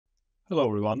Hello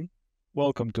everyone,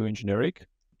 welcome to Engineering.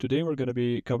 Today we're going to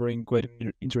be covering quite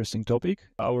an interesting topic.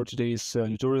 Our today's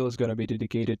tutorial is going to be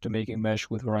dedicated to making mesh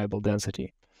with variable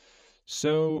density.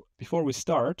 So before we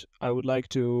start, I would like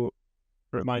to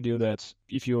remind you that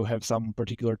if you have some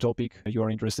particular topic you are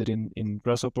interested in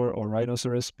Grasshopper or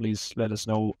Rhinoceros, please let us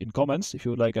know in comments if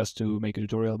you would like us to make a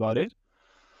tutorial about it.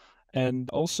 And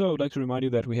also, I would like to remind you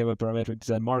that we have a parametric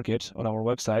design market on our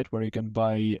website where you can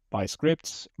buy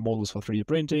scripts, models for 3D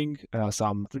printing,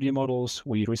 some 3D models.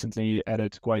 We recently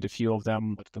added quite a few of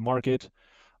them to the market.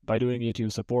 By doing it, you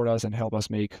support us and help us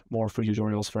make more free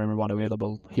tutorials for everyone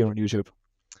available here on YouTube.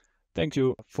 Thank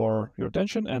you for your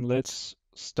attention, and let's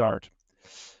start.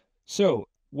 So,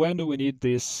 when do we need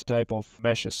this type of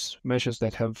meshes? Meshes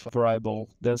that have variable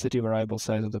density, variable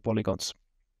size of the polygons.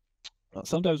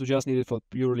 Sometimes we just need it for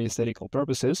purely aesthetical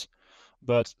purposes,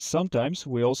 but sometimes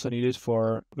we also need it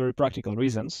for very practical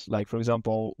reasons. Like, for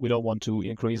example, we don't want to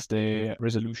increase the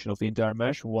resolution of the entire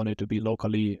mesh. We want it to be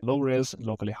locally low res,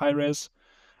 locally high res.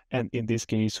 And in this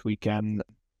case, we can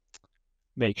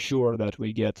make sure that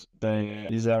we get the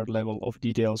desired level of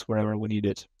details wherever we need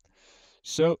it.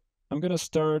 So I'm going to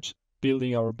start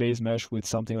building our base mesh with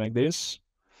something like this.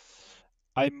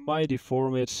 I might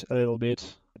deform it a little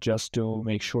bit just to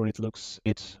make sure it looks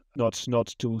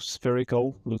not too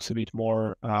spherical, looks a bit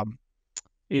more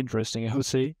interesting, I would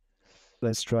say.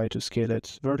 Let's try to scale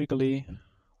it vertically.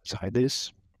 Let's hide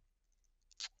this.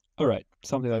 All right,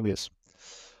 something like this.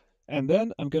 And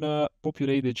then I'm gonna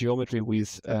populate the geometry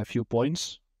with a few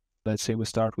points. Let's say we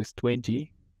start with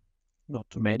 20, not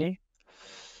too many.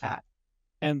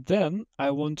 And then I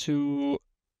want to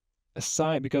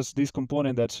assign, because this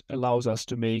component that allows us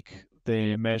to make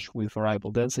the mesh with variable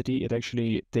density, it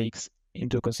actually takes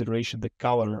into consideration the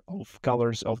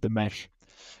colors of the mesh.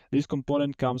 This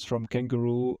component comes from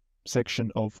Kangaroo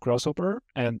section of Grasshopper,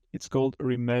 and it's called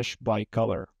Remesh by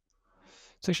color.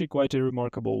 It's actually quite a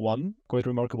remarkable one, quite a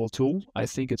remarkable tool. I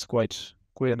think it's quite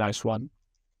a nice one.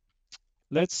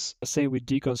 Let's say we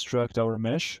deconstruct our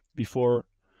mesh before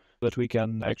that we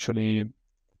can actually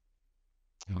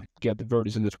get the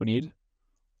vertices that we need.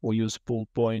 We'll use pull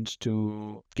point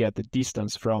to get the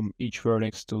distance from each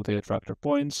vertex to the attractor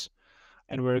points.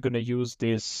 And we're going to use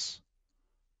these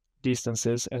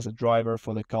distances as a driver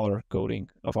for the color coding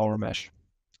of our mesh.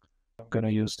 I'm going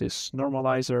to use this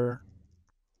normalizer.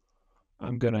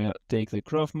 I'm going to take the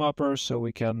graph mapper so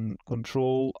we can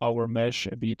control our mesh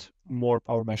a bit more,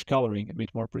 our mesh coloring a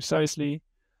bit more precisely.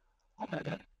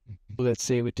 Let's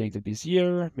say we take the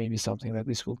Bezier, maybe something like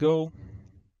this will go.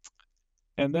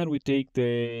 And then we take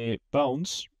the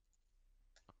bounds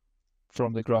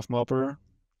from the graph mapper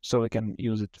so we can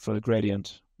use it for the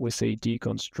gradient. We say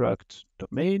deconstruct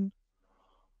domain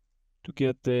to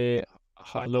get the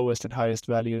lowest and highest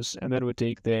values, and then we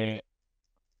take the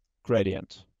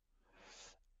gradient.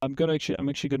 I'm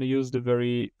actually gonna use the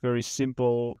very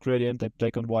simple gradient, the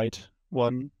black and white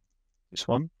one, this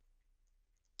one.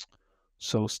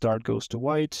 So start goes to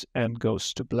white and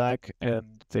goes to black,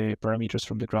 and the parameters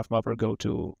from the graph mapper go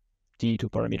to D2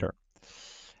 parameter.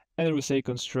 And then we say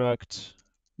construct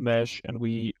mesh, and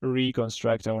we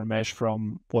reconstruct our mesh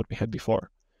from what we had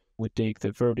before. We take the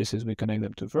vertices, we connect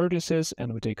them to vertices,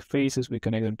 and we take faces, we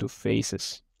connect them to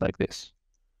faces, like this,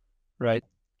 right?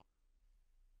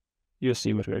 You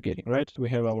see what we're getting, right? We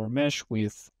have our mesh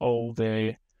with all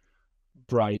the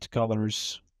bright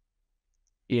colors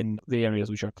in the areas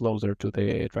which are closer to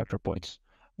the attractor points.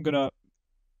 I'm gonna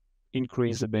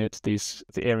increase a bit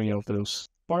the area of those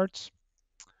parts.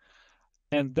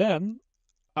 And then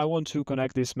I want to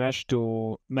connect this mesh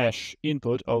to mesh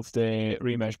input of the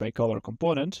remesh by color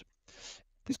component.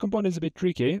 This component is a bit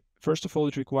tricky. First of all,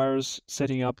 it requires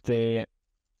setting up the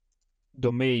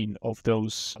domain of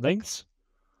those lengths.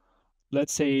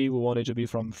 Let's say we want it to be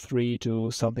from 3 to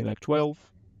something like 12,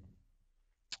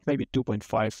 maybe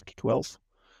 2.5 to 12,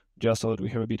 just so that we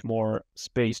have a bit more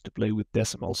space to play with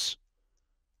decimals.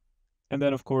 And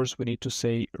then, of course, we need to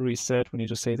say reset. We need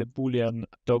to say the Boolean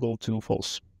toggle to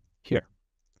false here.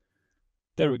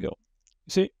 There we go.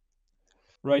 You see,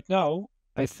 right now,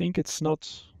 I think it's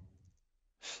not.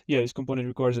 Yeah, this component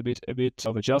requires a bit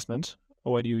of adjustment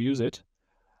when you use it.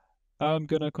 I'm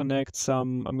gonna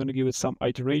give it some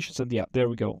iterations, and yeah, there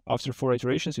we go. After 4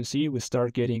 iterations, you see, we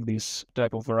start getting this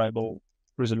type of variable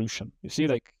resolution. You see,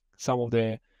 like some of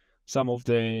the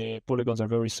polygons are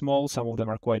very small, some of them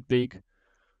are quite big,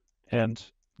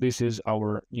 and this is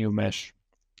our new mesh.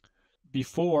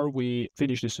 Before we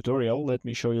finish this tutorial, let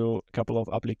me show you a couple of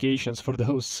applications for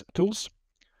those tools.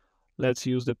 Let's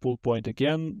use the pull point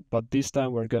again, but this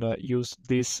time we're gonna use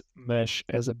this mesh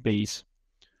as a base.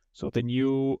 So the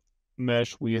new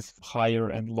mesh with higher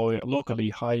and lower, locally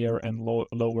higher and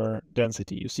lower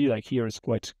density. You see, like here, it's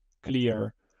quite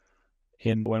clear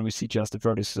in when we see just the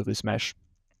vertices of this mesh.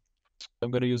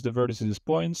 I'm going to use the vertices as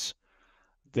points,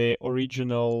 the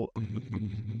original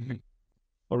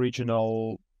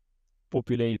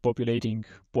populating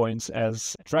points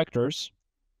as attractors.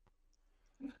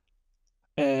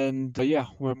 And yeah,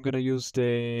 I'm going to use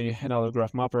another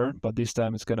graph mapper, but this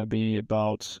time it's going to be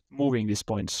about moving these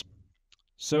points.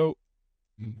 So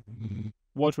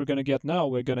what we're going to get now,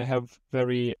 we're going to have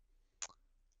very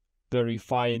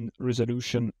fine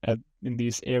resolution in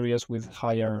these areas with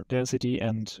higher density,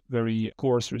 and very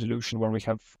coarse resolution where we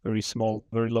have very small,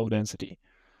 very low density.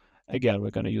 Again,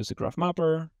 we're going to use the graph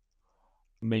mapper.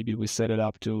 Maybe we set it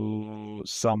up to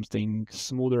something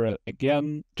smoother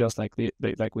again, just like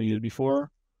like we did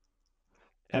before.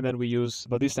 And then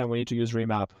but this time we need to use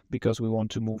remap because we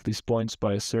want to move these points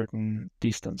by a certain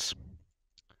distance.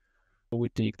 We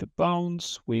take the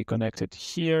bounds, we connect it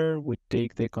here, we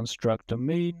take the construct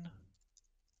domain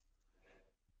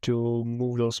to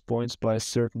move those points by a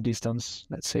certain distance.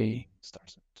 Let's say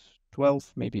starts at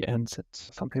 12, maybe ends at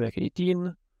something like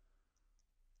 18.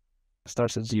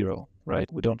 Starts at 0,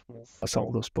 right? We don't move some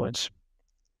of those points.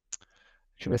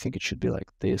 Actually, I think it should be like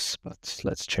this, but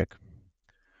let's check.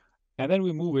 And then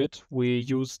we move it. We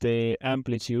use the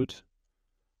amplitude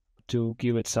to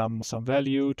give it some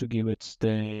value, to give it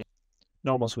the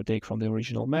normals we take from the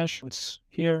original mesh. It's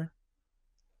here.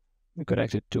 We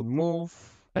connect it to move,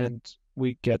 and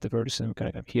we get the vertex and we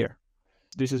connect them here.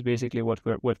 This is basically what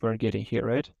we're getting here,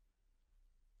 right?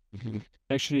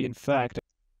 Actually, in fact,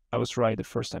 I was right the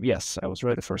first time. Yes, I was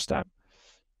right the first time.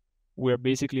 We're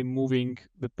basically moving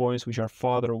the points which are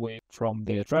farther away from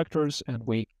the attractors, and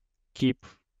we keep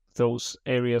those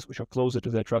areas which are closer to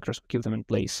the attractors, we keep them in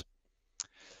place.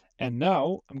 And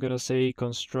now I'm going to say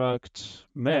construct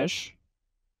mesh.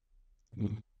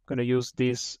 I'm going to use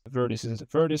these vertices as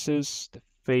vertices, the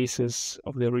faces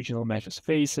of the original mesh as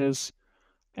faces,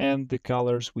 and the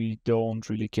colors we don't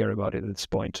really care about it at this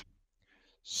point.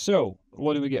 So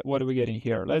what do we get? What are we getting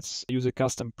here? Let's use a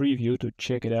custom preview to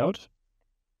check it out.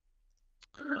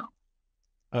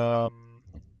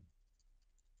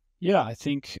 Yeah, I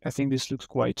think this looks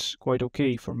quite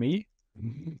okay for me.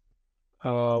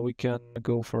 We can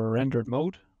go for a rendered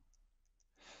mode.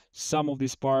 Some of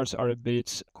these parts are a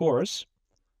bit coarse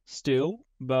still,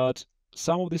 but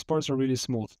some of these parts are really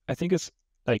smooth. I think it's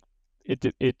like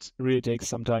it really takes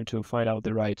some time to find out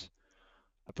the right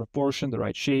proportion, the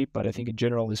right shape, but I think in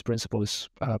general this principle is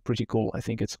pretty cool. I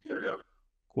think it's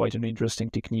quite an interesting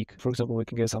technique. For example, we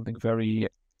can get something very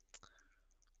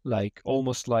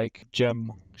almost like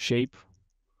gem shape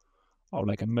or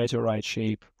like a meteorite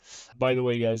shape. By the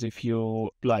way, guys, if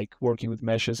you like working with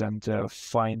meshes and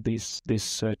find this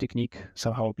technique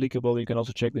somehow applicable, you can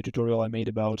also check the tutorial I made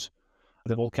about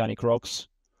the volcanic rocks.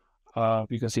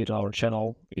 You can see it on our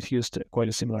channel. It used quite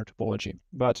a similar topology.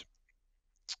 But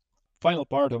final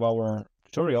part of our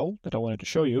tutorial that I wanted to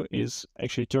show you is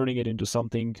actually turning it into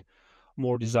something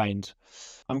more designed.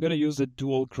 I'm going to use the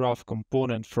dual graph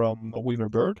component from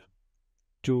Weaverbird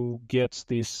to get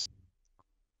this,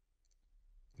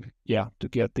 to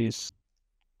get these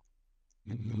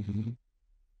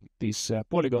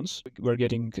polygons. We're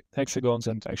getting hexagons,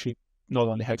 and actually not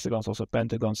only hexagons, also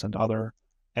pentagons and other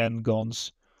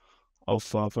n-gons of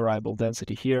variable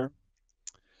density here.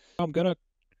 I'm gonna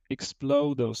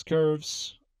explode those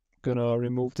curves. Gonna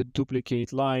remove the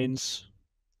duplicate lines.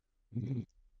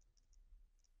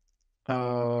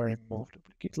 Remove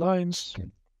duplicate lines.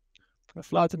 Gonna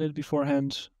flatten it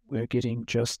beforehand. We're getting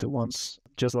just the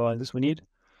lines we need.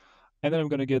 And then I'm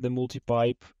gonna get the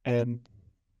multipipe, and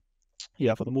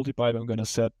for the multipipe I'm gonna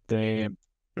set the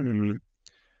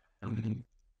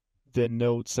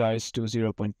node size to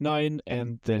 0.9,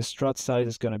 and the strut size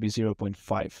is going to be 0.5.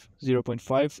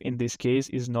 0.5 in this case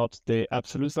is not the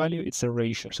absolute value, it's a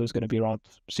ratio, so it's going to be around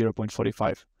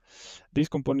 0.45. This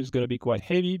component is going to be quite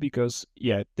heavy because,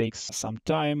 it takes some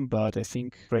time, but I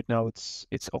think right now it's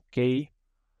okay.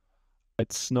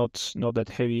 It's not that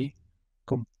heavy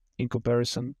in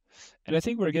comparison. And I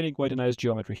think we're getting quite a nice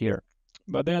geometry here.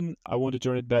 But then I want to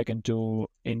turn it back into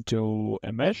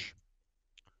a mesh.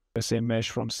 I say mesh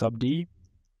from sub D,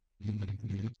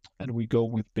 and we go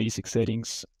with basic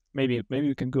settings. Maybe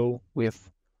we can go with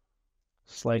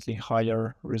slightly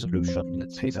higher resolution.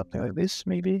 Let's say something like this,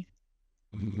 maybe.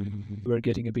 We're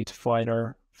getting a bit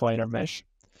finer mesh.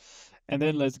 And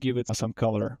then let's give it some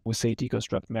color. We say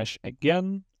deconstruct mesh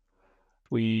again.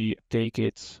 We take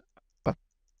it like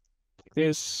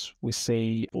this. We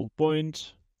say full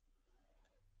point.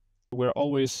 We're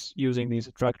always using these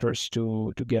attractors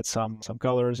to get some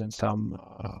colors and some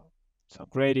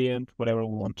gradient, whatever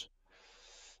we want.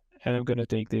 And I'm going to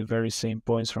take the very same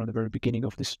points from the very beginning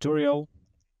of this tutorial.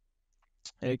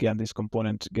 Again, this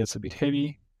component gets a bit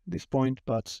heavy at this point,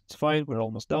 but it's fine, we're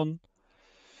almost done.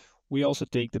 We also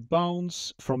take the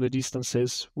bounds from the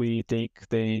distances. We take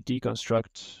the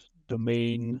deconstruct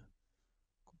domain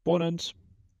component,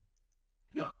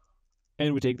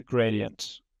 and we take the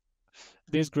gradient.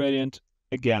 This gradient,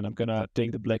 again, I'm gonna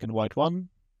take the black and white one.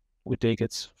 We take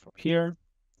it from here.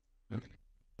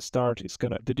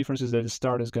 The difference is that the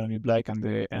start is gonna be black and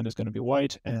the end is gonna be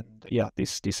white, and yeah,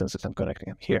 these distances I'm connecting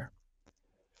them here.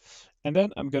 And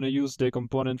then I'm gonna use the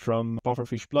component from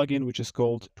Pufferfish plugin, which is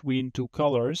called Tween Two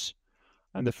Colors.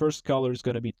 And the first color is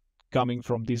gonna be coming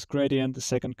from this gradient. The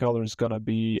second color is gonna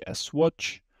be a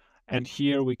swatch. And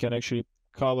here we can actually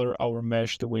color our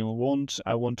mesh the way we want.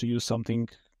 I want to use something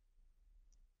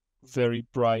very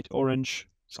bright orange,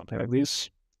 something like this.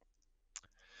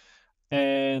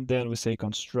 And then we say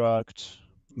construct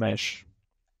mesh.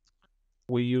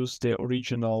 We use the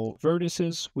original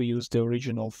vertices, we use the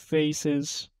original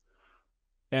faces,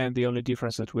 and the only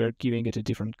difference that we're giving it a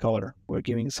different color. We're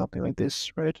giving it something like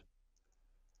this, right?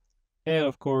 And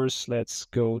of course, let's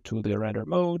go to the render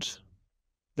mode.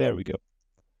 There we go.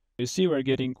 You see we're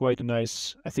getting quite a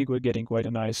nice, I think we're getting quite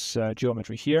a nice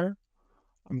geometry here.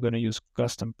 I'm going to use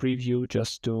custom preview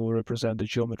just to represent the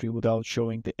geometry without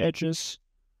showing the edges.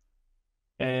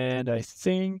 And I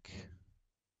think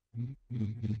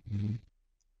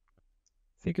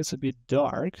it's a bit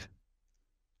dark.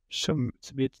 So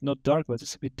it's a bit not dark, but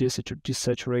it's a bit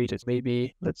desaturated.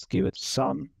 Maybe let's give it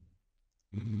sun.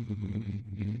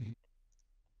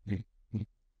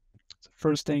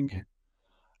 First thing.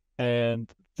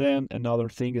 And then another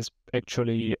thing is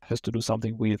actually has to do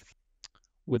something with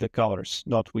the colors,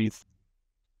 not with.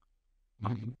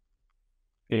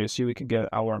 You see, we can get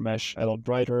our mesh a lot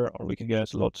brighter, or we can get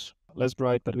it a lot less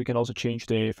bright, but we can also change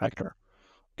the factor.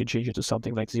 We can change it to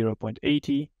something like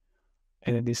 0.80,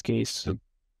 and in this case,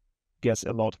 gets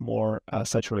a lot more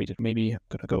saturated. Maybe I'm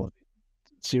gonna go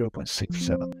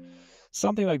 0.67,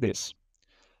 something like this.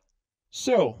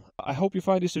 So I hope you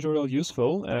find this tutorial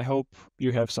useful, and I hope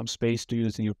you have some space to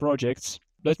use it in your projects.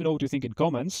 Let me know what you think in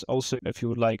comments. Also, if you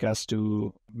would like us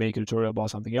to make a tutorial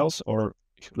about something else, or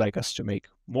if you'd like us to make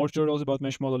more tutorials about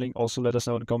mesh modeling, also let us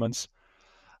know in the comments.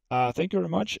 Thank you very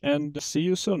much, and see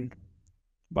you soon.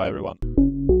 Bye, everyone.